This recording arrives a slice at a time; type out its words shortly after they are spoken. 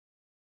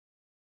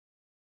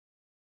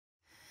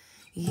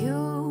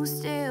You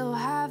still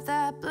have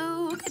that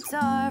blue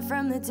guitar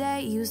from the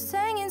day you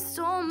sang and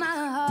stole my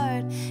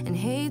heart. And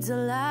hey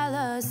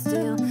Delilah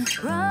still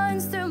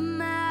runs through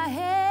my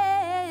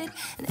head.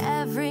 And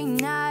every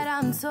night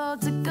I'm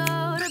told to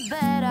go to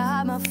bed, I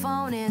hide my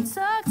phone and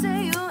talk to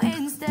you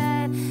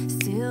instead.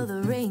 Still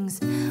the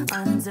rings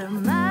under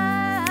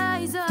my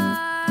eyes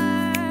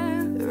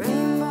are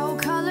rainbow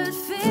colored,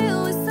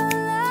 filled with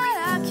sunlight.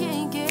 I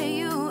can't get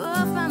you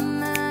off my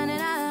mind.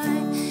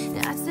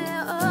 And I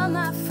tell all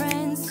my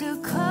friends to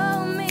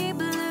call me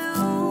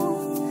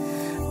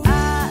blue.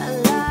 I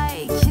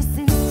like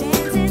kissing,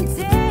 dancing,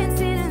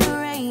 dancing in the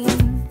rain,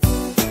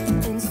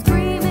 and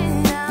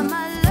screaming out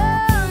my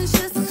lungs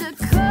just to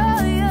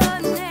call your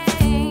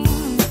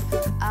name.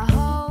 I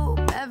hope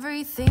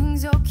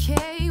everything's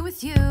okay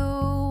with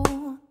you.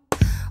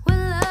 With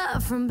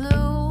love from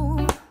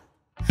blue,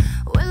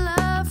 with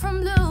love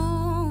from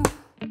blue.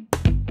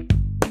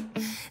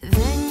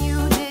 Then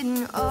you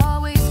didn't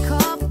always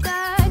call, but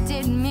that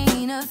didn't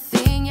mean a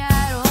thing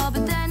at all.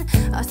 But then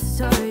I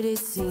started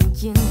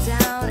sinking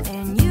down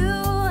and you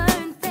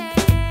weren't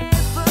there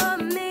for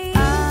me.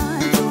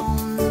 I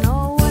don't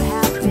know what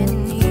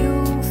happened,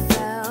 you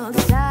felt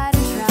sad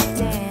and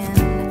trapped,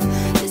 and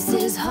this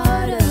is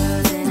harder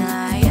than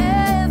I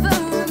ever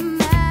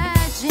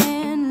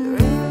imagined.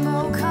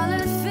 Rainbow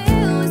colored,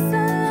 filled with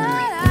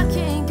sunlight. I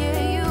can't get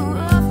you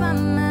off my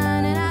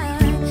mind.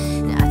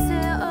 And I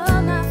tell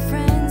all my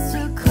friends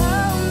to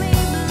call me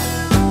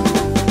blue.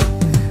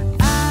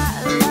 I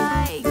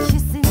like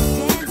kissing,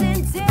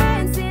 dancing,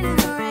 dancing in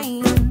the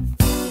rain,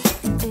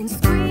 and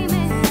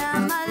screaming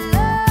out my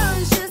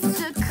lungs just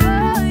to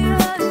call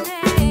your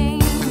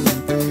name.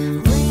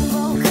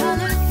 Rainbow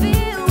colored,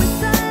 filled with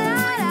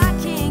sunlight. I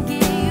can't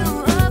get you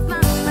off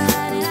my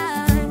mind.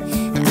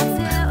 And I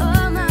tell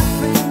all my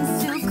friends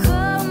to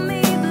call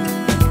me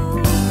blue.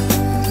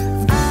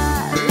 I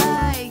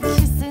like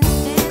kissing,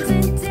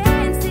 dancing,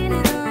 dancing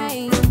in the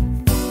rain,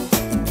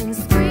 and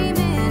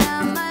screaming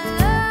out my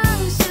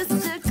lungs just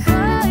to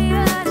call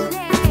your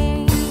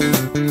name.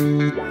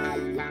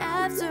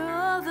 After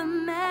all the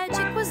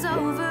magic was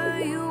over,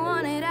 you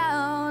wanted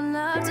out.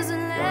 Love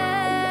doesn't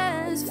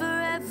last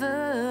forever.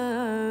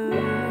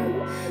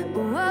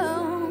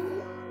 Whoa.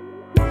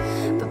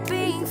 But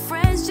being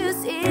friends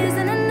just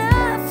isn't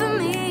enough for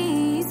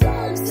me. So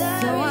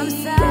I'm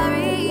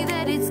sorry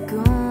that it's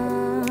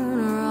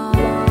gone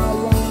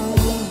wrong.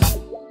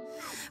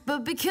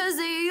 But because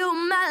of you,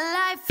 my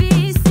life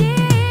is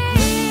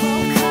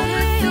Rainbow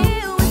colored,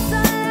 filled with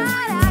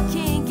sunlight. I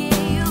can't get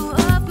you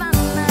off my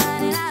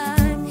mind.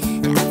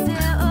 And I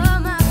tell all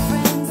my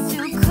friends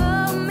to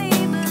call me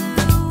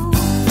blue.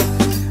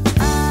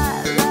 I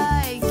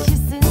like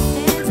kissing,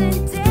 dancing,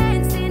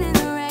 dancing in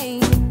the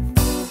rain,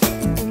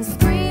 and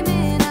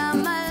screaming out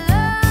my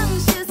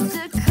lungs just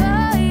to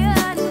call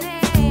your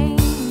name.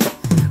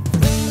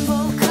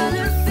 Rainbow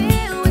colored,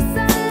 filled with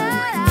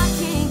sunlight. I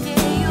can't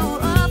get you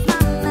off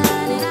my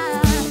mind.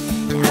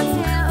 And I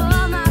tell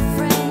all my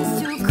friends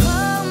to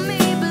call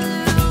me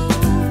blue.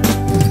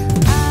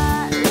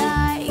 I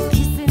like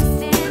kissing,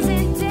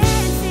 dancing,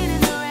 dancing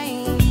in the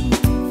rain,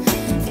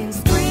 and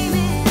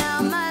screaming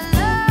out my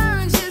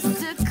lungs just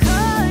to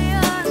call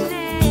your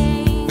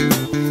name.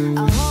 I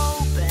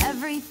hope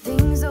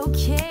everything's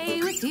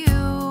okay with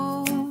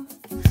you.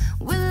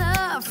 With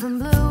love from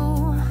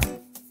blue,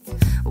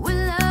 with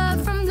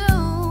love from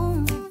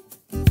blue.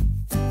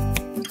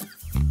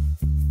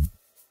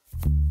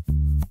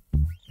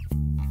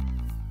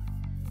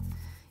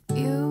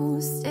 You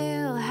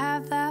still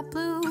have that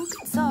blue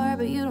guitar,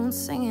 but you don't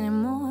sing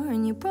anymore.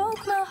 And you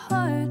broke my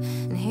heart.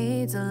 And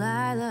hey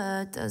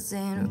Delilah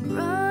doesn't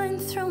run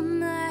through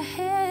my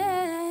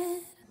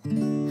head.